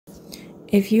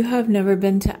If you have never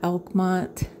been to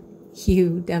Elkmont,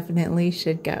 you definitely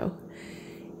should go.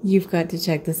 You've got to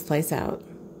check this place out.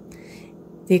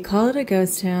 They call it a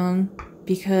ghost town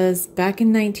because back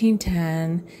in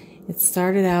 1910, it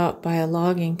started out by a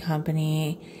logging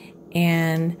company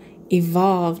and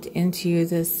evolved into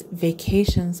this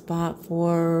vacation spot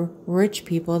for rich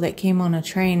people that came on a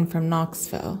train from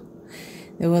Knoxville.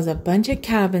 There was a bunch of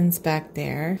cabins back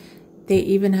there. They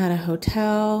even had a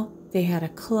hotel. They had a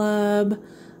club.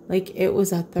 Like, it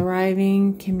was a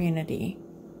thriving community.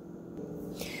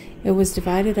 It was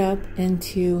divided up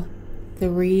into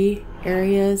 3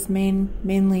 areas,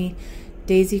 mainly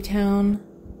Daisytown,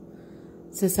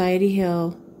 Society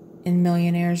Hill, and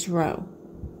Millionaire's Row.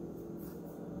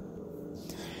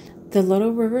 The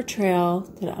Little River Trail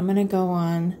that I'm going to go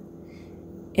on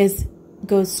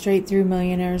goes straight through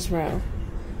Millionaire's Row.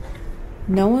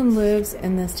 No one lives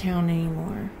in this town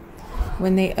anymore.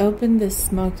 When they opened the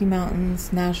Smoky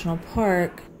Mountains National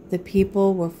Park, the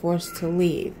people were forced to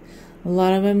leave. A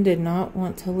lot of them did not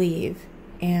want to leave,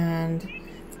 and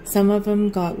some of them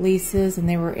got leases and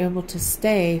they were able to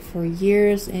stay for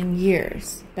years and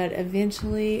years. But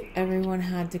eventually everyone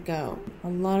had to go. A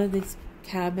lot of these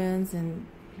cabins and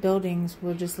buildings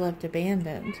were just left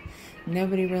abandoned.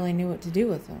 Nobody really knew what to do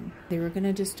with them. They were going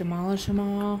to just demolish them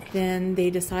all. Then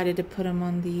they decided to put them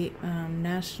on the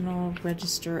National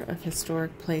Register of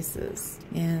Historic Places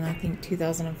in, I think,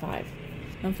 2005.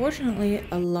 Unfortunately,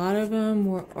 a lot of them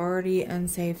were already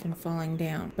unsafe and falling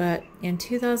down. But in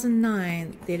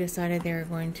 2009, they decided they were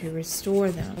going to restore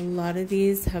them. A lot of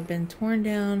these have been torn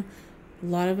down. A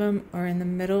lot of them are in the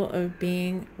middle of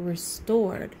being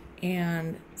restored.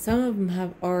 And some of them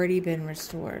have already been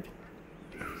restored.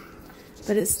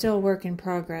 But it's still a work in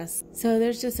progress. So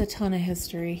there's just a ton of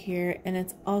history here, and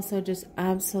it's also just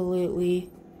absolutely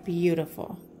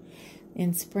beautiful.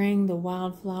 In spring, the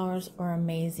wildflowers are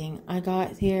amazing. I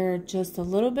got here just a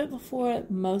little bit before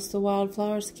most of the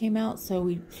wildflowers came out, so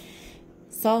we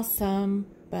saw some,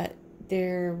 but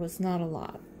there was not a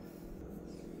lot.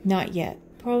 Not yet.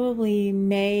 Probably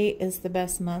May is the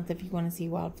best month if you want to see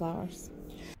wildflowers.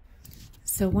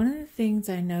 So one of the things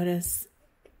I notice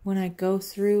when I go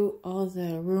through all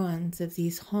the ruins of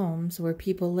these homes where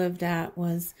people lived at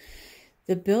was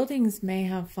the buildings may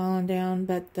have fallen down,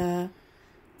 but the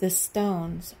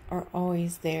stones are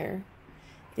always there.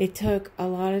 They took a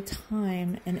lot of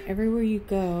time, and everywhere you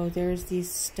go, there's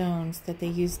these stones that they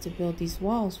used to build these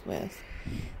walls with.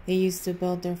 They used to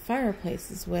build their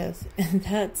fireplaces with, and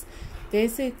that's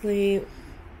basically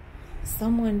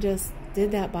someone just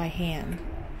did that by hand.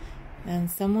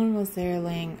 And someone was there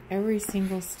laying every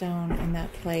single stone in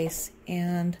that place.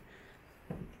 And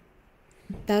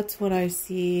that's what I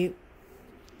see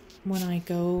when I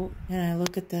go and I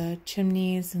look at the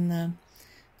chimneys and the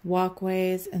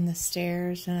walkways and the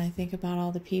stairs. And I think about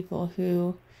all the people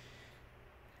who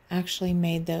actually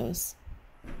made those.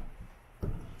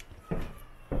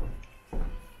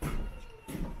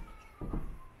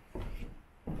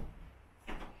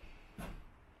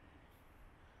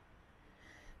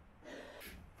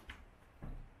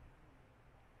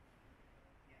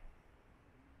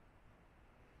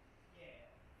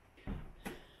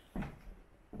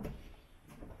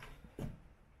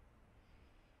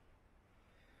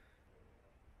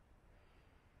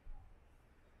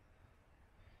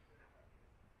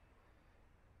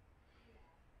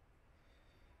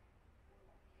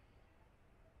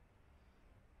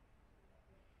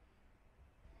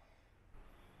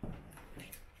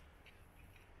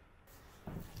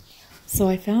 So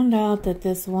I found out that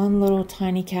this one little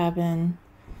tiny cabin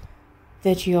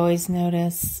that you always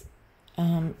notice,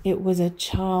 it was a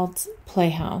child's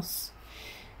playhouse.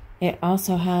 It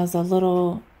also has a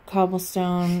little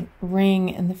cobblestone ring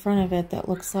in the front of it that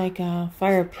looks like a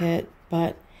fire pit,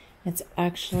 but it's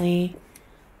actually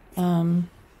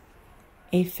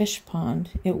a fish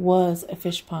pond. It was a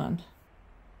fish pond.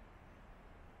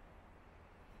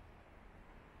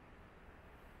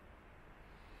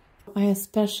 I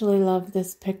especially love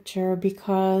this picture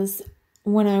because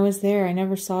when I was there, I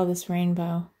never saw this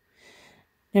rainbow.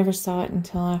 Never saw it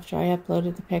until after I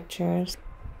uploaded the pictures.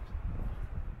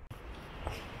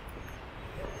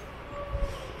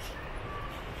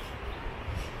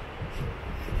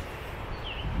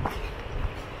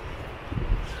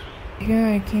 Here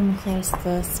I came across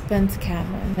the Spence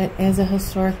Cabin. It is a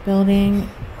historic building,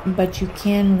 but you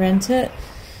can rent it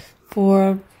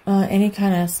for any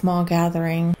kind of small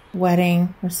gathering.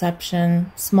 Wedding,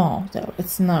 reception, small though.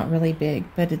 It's not really big,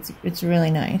 but it's really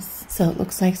nice. So it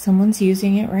looks like someone's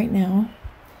using it right now.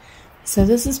 So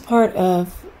this is part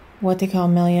of what they call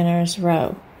Millionaire's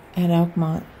Row at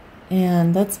Elkmont.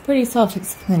 and that's pretty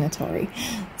self-explanatory.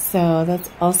 So that's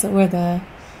also where the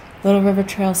Little River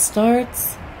Trail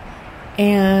starts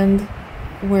and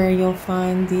where you'll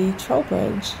find the troll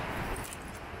bridge.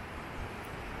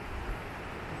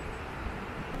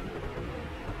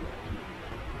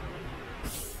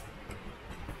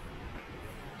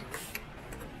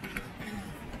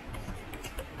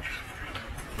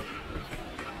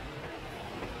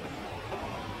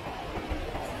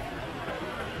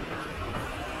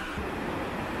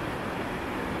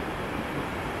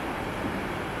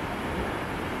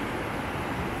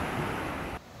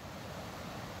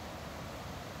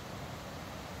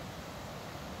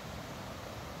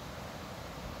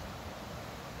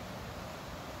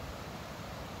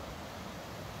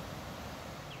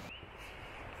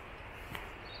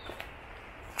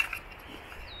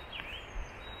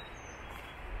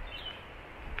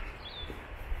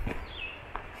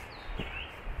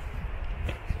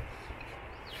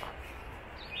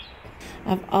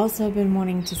 I've also been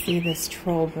wanting to see this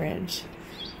troll bridge.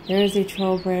 There is a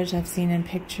troll bridge I've seen in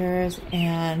pictures,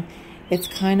 and it's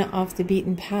kind of off the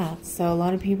beaten path, so a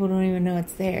lot of people don't even know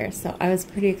it's there. So I was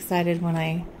pretty excited when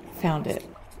I found it.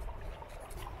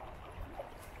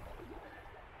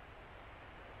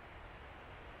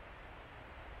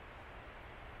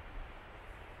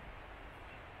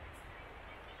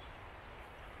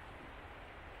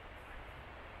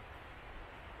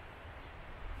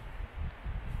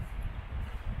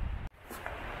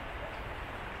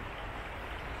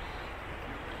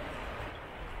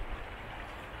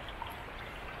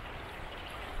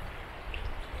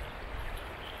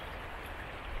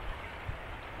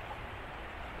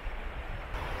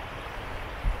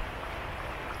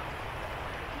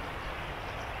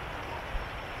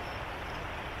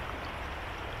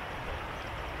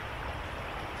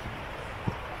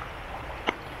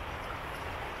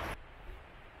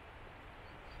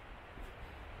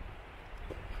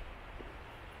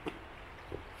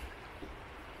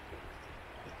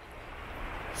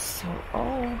 So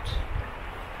old.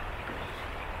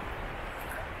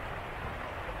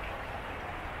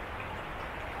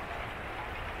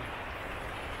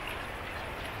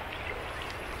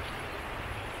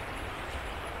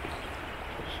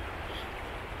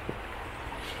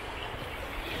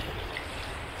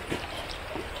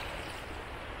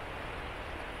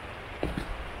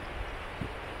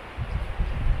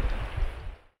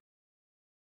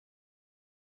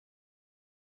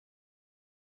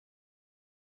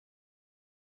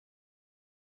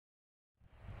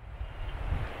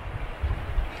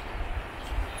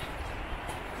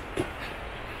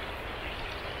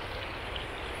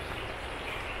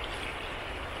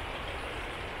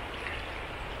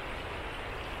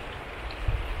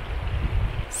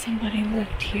 Somebody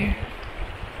lived here.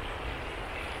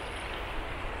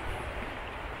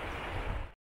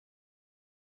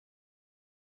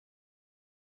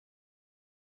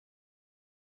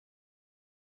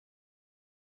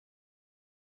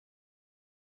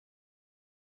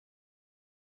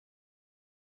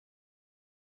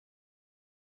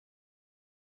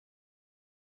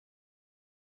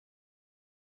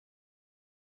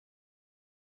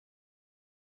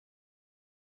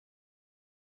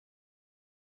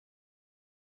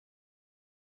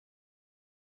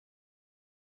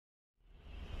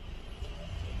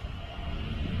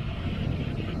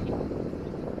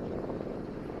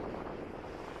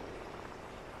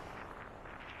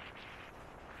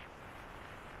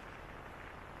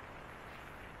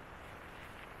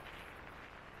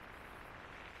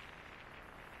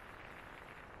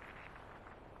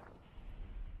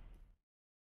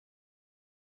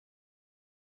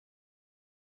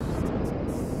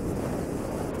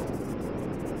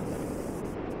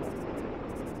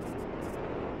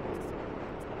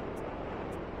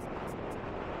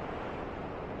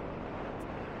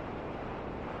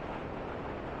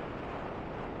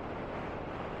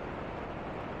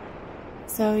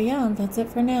 So yeah, that's it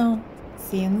for now.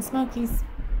 See you in the Smokies.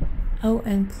 Oh,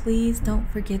 and please don't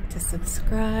forget to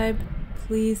subscribe.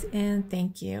 Please and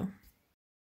thank you.